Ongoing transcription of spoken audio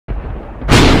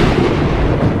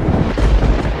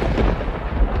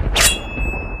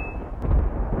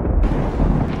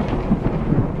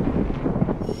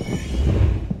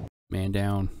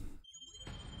down.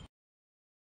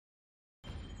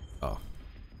 Oh.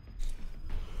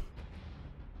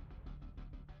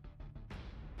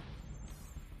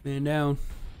 Man down.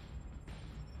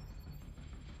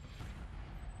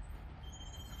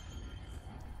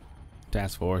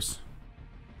 Task Force.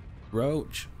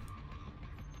 Roach.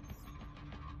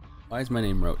 Why is my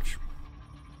name Roach?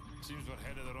 Seems we're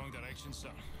headed the wrong direction, sir.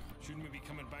 Shouldn't we be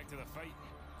coming back to the fight?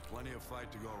 Plenty of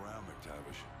fight to go around,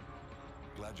 McTavish.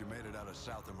 Glad you made it out of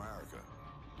South America.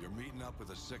 You're meeting up with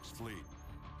the 6th Fleet,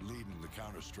 leading the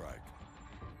counter-strike.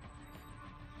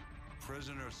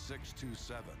 Prisoner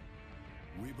 627.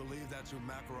 We believe that's who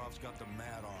Makarov's got the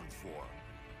mad on for,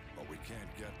 but we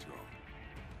can't get to him.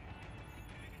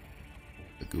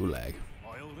 The Gulag.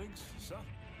 Oil rigs, sir?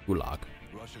 Gulag.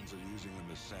 Russians are using them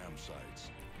as SAM sites.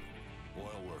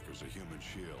 Oil workers are human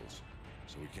shields,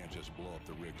 so we can't just blow up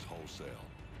the rigs wholesale.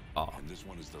 Oh. And this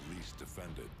one is the least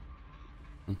defended.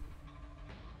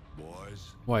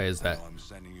 Boys, Why is that? I know I'm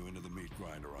sending you into the meat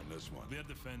grinder on this one. We're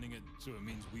defending it, so it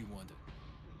means we want it.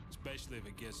 Especially if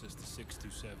it gets us to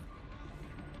 627.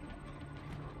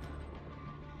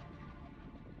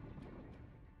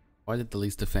 Why is it the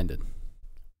least defended?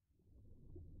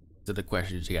 These are the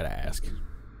questions you gotta ask. USS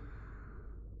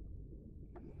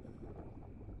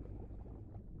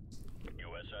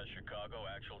Chicago,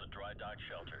 actual to dry dock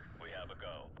shelter. We have a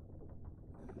go.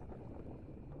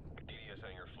 DDS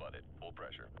hangar flooded. Full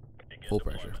pressure. Begin Full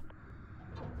deployment. pressure.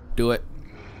 Do it.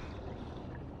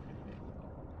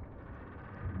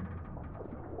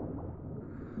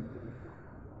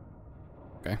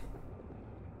 Okay.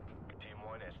 Team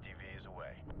 1, STV is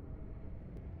away.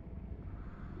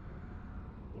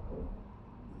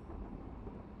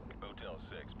 Hotel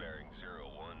 6, bearing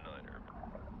 019er.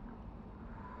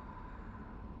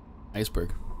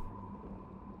 Iceberg.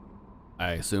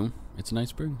 I assume it's an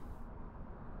iceberg.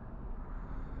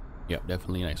 Yep,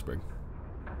 definitely an iceberg.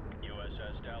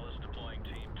 USS Dallas deploying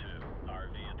Team 2.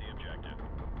 RV at the objective.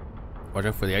 Watch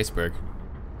out for the iceberg.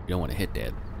 You don't want to hit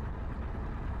that.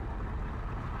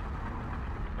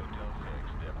 Hotel 6,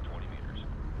 depth 20 meters.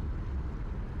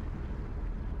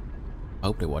 I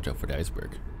hope they watch out for the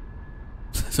iceberg.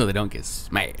 So they don't get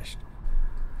smashed.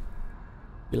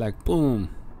 Be like, boom.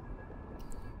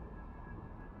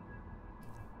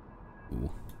 Ooh.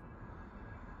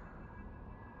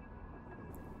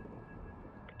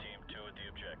 Team 2 at the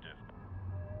objective.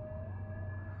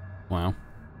 Wow.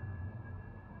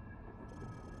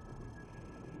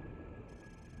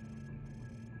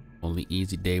 Only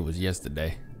easy day was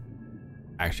yesterday.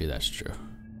 Actually, that's true.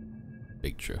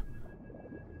 Big true.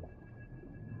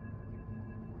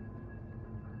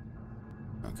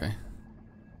 Okay.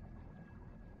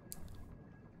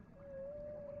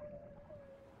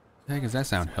 The heck does that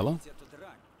sound? Hello?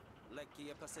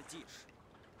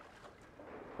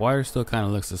 Water still kind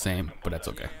of looks the same, but that's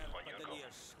okay.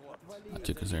 Not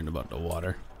too concerned about the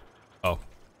water. Oh.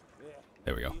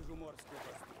 There we go.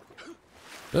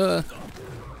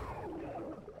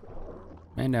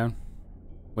 Man down.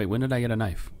 Wait, when did I get a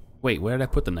knife? Wait, where did I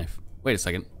put the knife? Wait a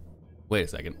second. Wait a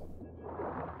second.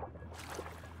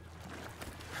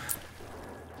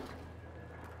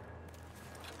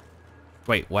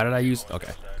 Wait, why did I use...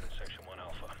 Okay.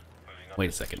 Wait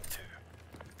a second.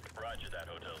 Roger that,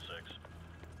 Hotel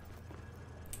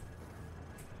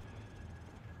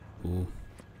 6. Ooh.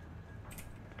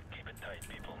 Keep it tight,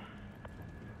 people.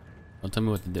 Don't tell me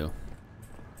what to do.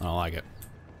 I don't like it.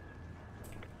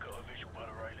 Go visual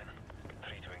water rifling.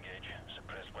 3 to engage.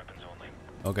 Suppress weapons only.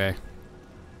 Okay.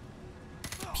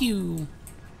 Pew!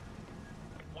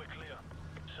 We're clear.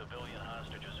 Civilian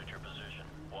hostages at your position.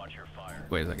 Watch your fire.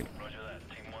 Wait a second. Roger that.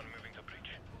 Team 1 moving to breach.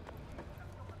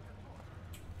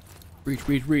 Breach,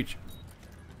 breach, breach.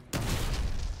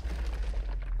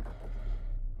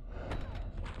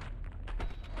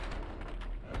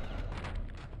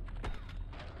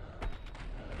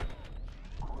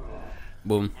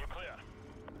 Boom. We're clear.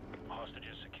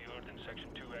 Hostages secured in Section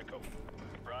 2 Echo.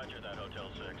 Roger that, Hotel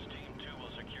 6. Team 2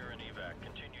 will secure an evac.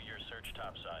 Continue your search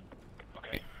topside.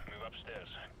 Okay, move upstairs.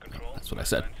 Control. That's what I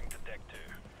said. Advancing to deck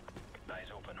 2. Eyes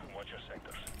open. Watch your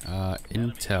sectors.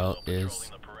 Intel is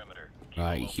Controlling the perimeter.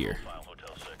 right Helo here. profile,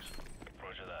 Hotel 6.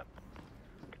 Roger that.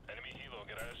 Enemy helo,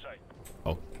 get out of sight.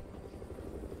 Oh.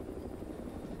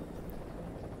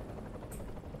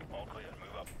 All clear.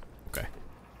 Move up. Okay.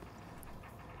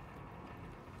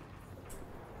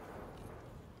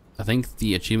 I think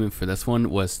the achievement for this one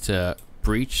was to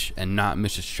breach and not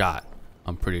miss a shot.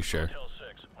 I'm pretty sure. Hotel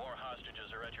 6. More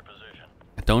hostages are at your position.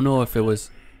 I don't know if it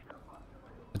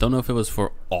was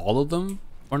for all of them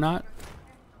or not.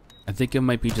 I think it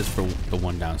might be just for the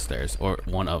one downstairs or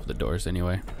one of the doors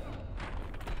anyway.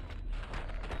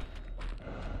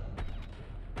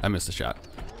 I missed a shot.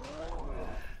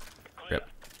 Rip.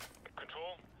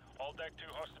 Control, all deck 2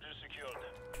 hostages secured.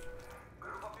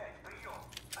 Группа 5, прием.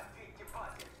 Ответьте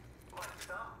базе. Власть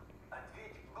там.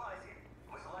 Ответь базе.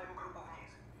 Высылаем группу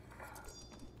вниз.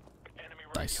 Enemy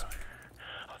Nice. radar.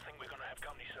 I think we're gonna have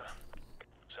company, sir.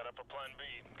 Set up a plan B.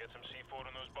 Get some C4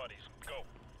 on those bodies. Go.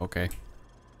 Okay.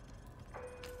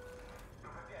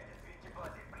 Группа 5, ответьте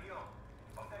базе. Прием.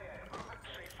 Повторяю. Группа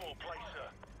C4 place, sir.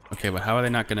 Okay, but how are they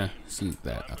not gonna see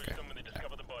that? Okay. When they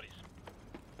discover the bodies.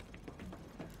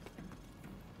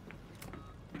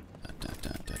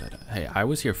 Hey, I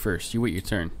was here first. You wait your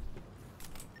turn.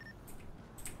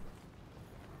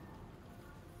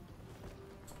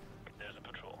 There's a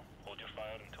patrol. Hold your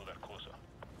fire until they're closer.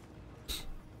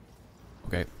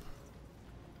 Okay.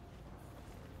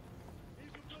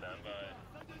 Stand by.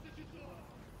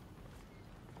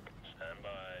 Stand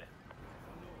by.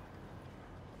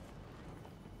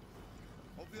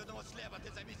 Убьют слева, ты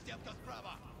займись тем, кто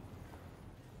справа.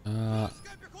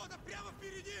 Пехота прямо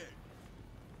впереди.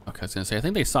 Okay, I was gonna say I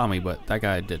think they saw me, but that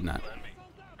guy did not. Plan B.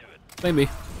 Do it. Maybe.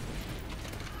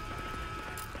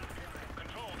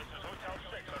 Control, this is Hotel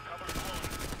 6. Our cover is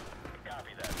closed.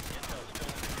 Copy that. Intel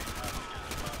still indicates hostages and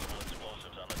possible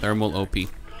explosives on the Thermal OP. Your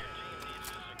team needs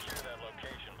to secure that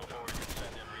location before we can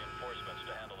send in reinforcements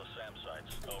to handle the SAM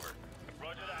sites. Over.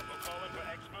 Roger that. We'll call in for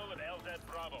X-Mill and LZ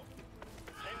Bravo.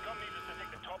 Same company needs us to take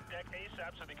the top deck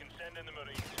ASAP so they can send in the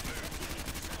Marines.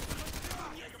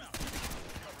 Check them out.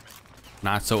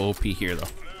 Not so OP here though.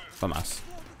 From us.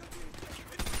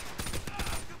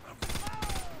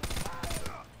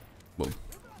 Boom.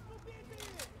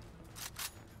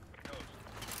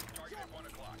 Target at 1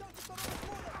 o'clock.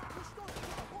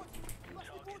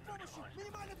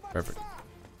 Perfect.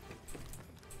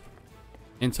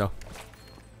 Intel.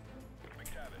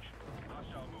 McTavish,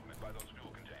 hostile movement by those fuel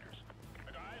containers.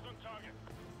 I got eyes on target.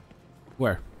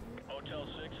 Where? Hotel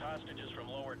 6 hostages from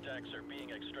lower decks are being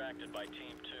extracted by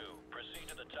Team 2. Proceed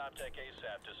to the top deck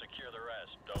ASAP to secure the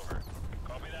rest. Over.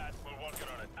 Copy that. We're working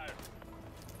on it. Out.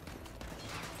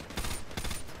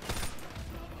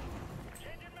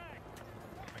 Changing mag.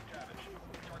 McTavish,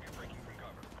 target breaking from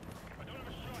cover. I don't have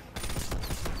a shot.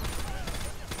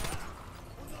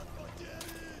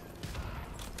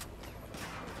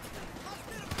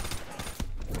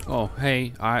 Oh,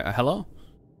 hey. Hello?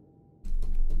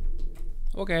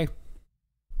 Okay.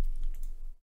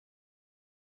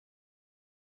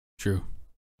 True.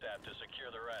 Tap to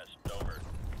secure the rest. Over.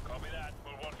 Copy that.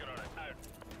 We're working on it. Out.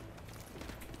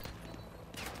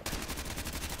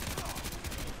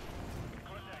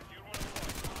 Contact, you're one of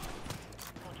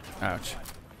the Ouch.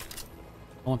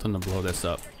 I want them to blow this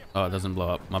up. Oh, it doesn't blow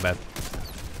up. My bad.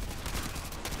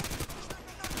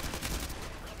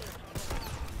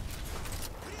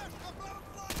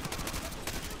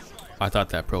 I thought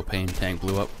that propane tank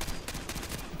blew up.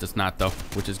 It does not though,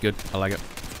 which is good. I like it.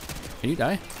 Can you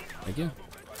die? Thank you.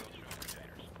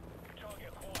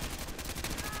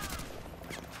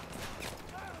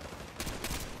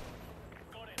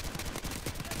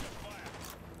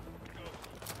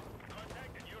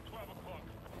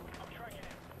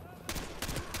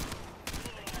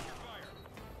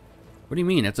 What do you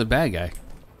mean? It's a bad guy.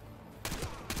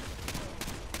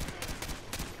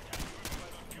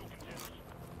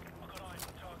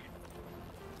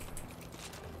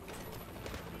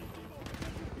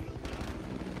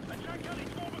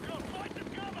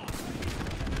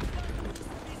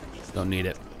 Don't need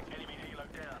it. Enemy helo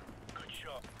down. Good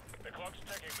shot. The clock's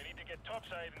ticking. We need to get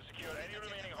topside and secure any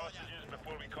remaining hostages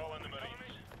before we call in the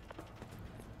Marines.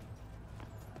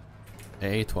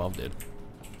 A12 did.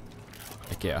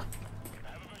 Heck yeah.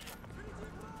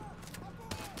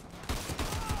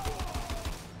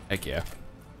 Heck yeah.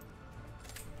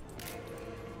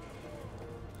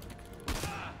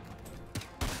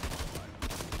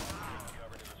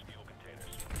 Covered in those fuel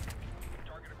containers.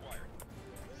 Target acquired.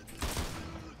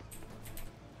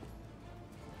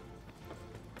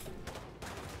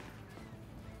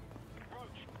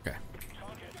 Okay.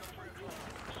 Target,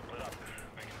 split up.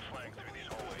 We can flank through these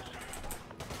hallways.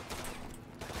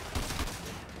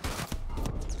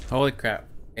 Holy crap.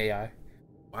 AI.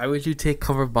 Why would you take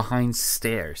cover behind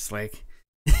stairs? Like,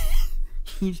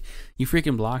 you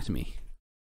freaking blocked me.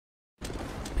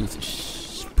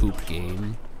 Piece of poop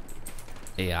game.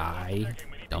 AI.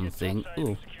 Dumb thing.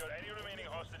 Ooh. Secure any remaining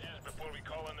hostages before we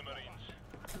call in the Marines.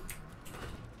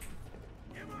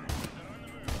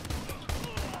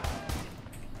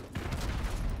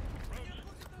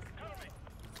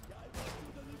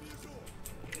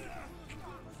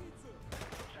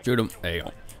 Shoot him. There you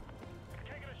go.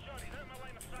 Taking a shot. He's out my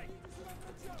line of sight.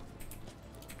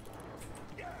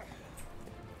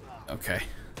 Okay.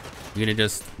 You gonna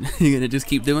just you gonna just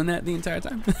keep doing that the entire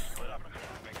time?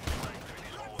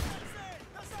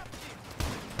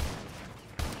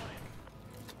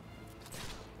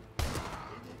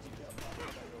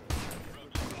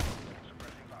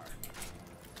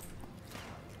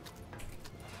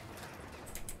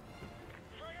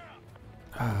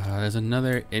 There's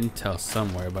another intel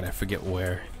somewhere, but I forget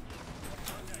where.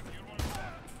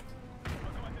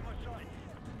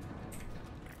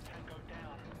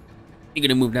 You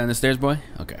gonna move down the stairs, boy?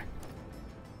 Okay.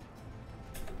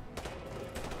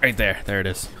 Right there. There it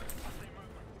is.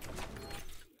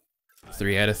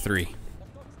 3 out of 3.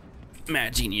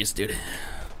 Mad genius, dude.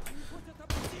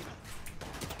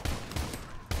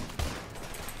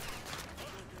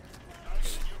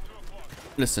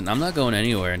 Listen, I'm not going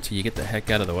anywhere until you get the heck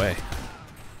out of the way.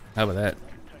 How about that?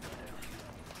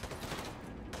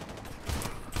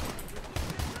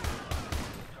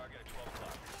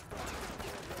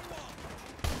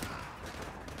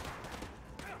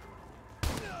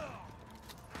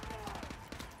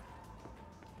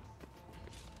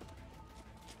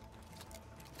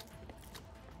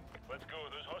 Let's go.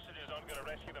 Those hostages aren't gonna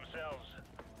rescue themselves.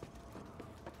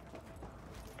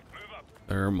 Move up.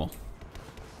 Thermal.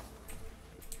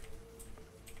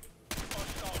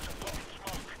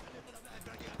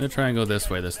 I'm gonna try and go this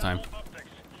way this time. Stay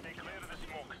clear of the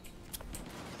smoke.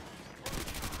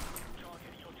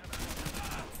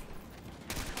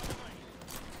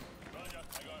 Roger,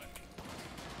 I got it.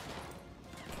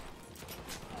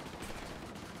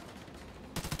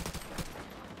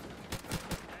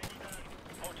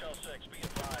 Hotel 6, be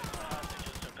advised. Hostages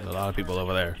have been There's a lot of people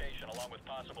over there. location along with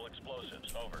possible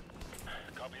explosives. Over.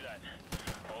 Copy that.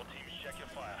 All teams check your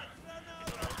fire. You don't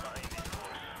know what's behind these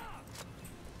doors.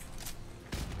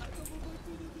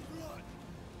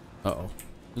 Uh-oh.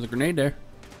 There's a grenade there.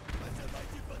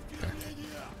 Okay.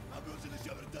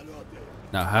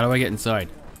 Now, how do I get inside?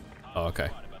 Oh, okay.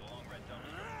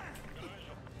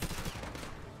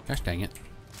 Gosh dang it.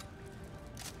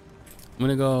 I'm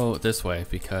gonna go this way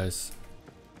because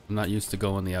I'm not used to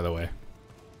going the other way.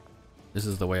 This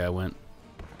is the way I went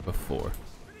before.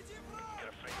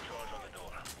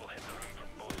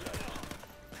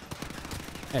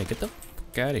 Hey, get the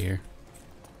fuck out of here.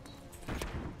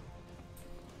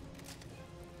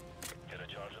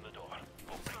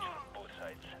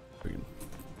 Freaking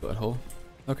butthole.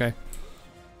 Okay.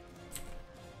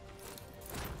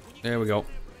 There we go.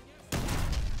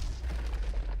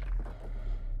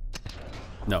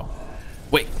 No.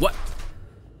 Wait, what?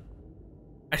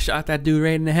 I shot that dude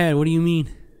right in the head. What do you mean?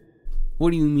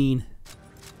 What do you mean?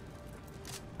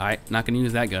 Alright, not gonna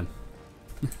use that gun.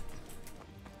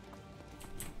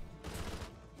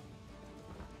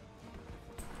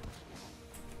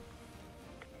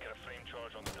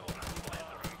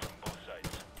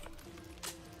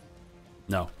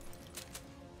 No.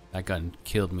 That gun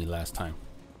killed me last time.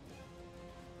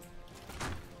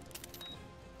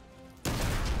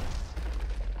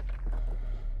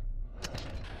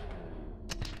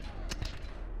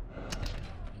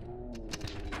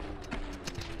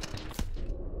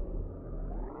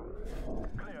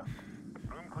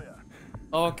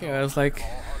 Okay, I was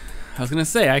gonna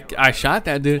say, I shot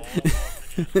that dude.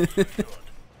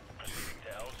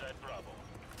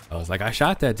 I was like, I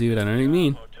shot that dude, I know what you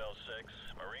mean.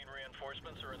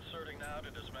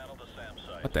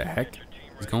 What the heck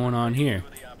is going on here?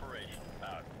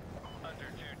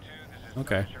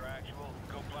 Okay.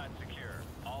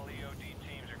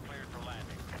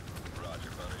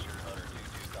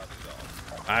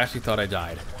 I actually thought I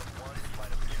died.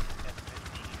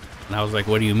 And I was like,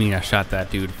 what do you mean I shot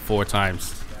that dude 4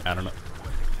 times? I don't know.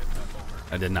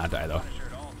 I did not die though.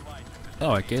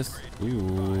 Oh, I guess.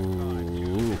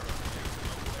 Ooh.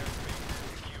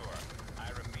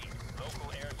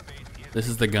 This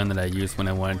is the gun that I used when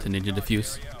I wanted to ninja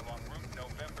defuse.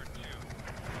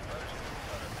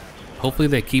 Hopefully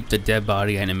they keep the dead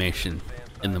body animation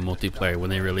in the multiplayer when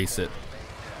they release it.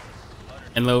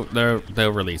 And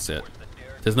they'll release it.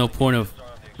 There's no point of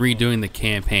redoing the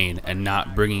campaign and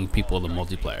not bringing people to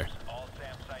multiplayer.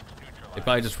 They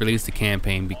probably just released the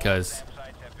campaign because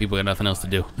people got nothing else to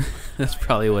do. That's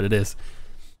probably what it is.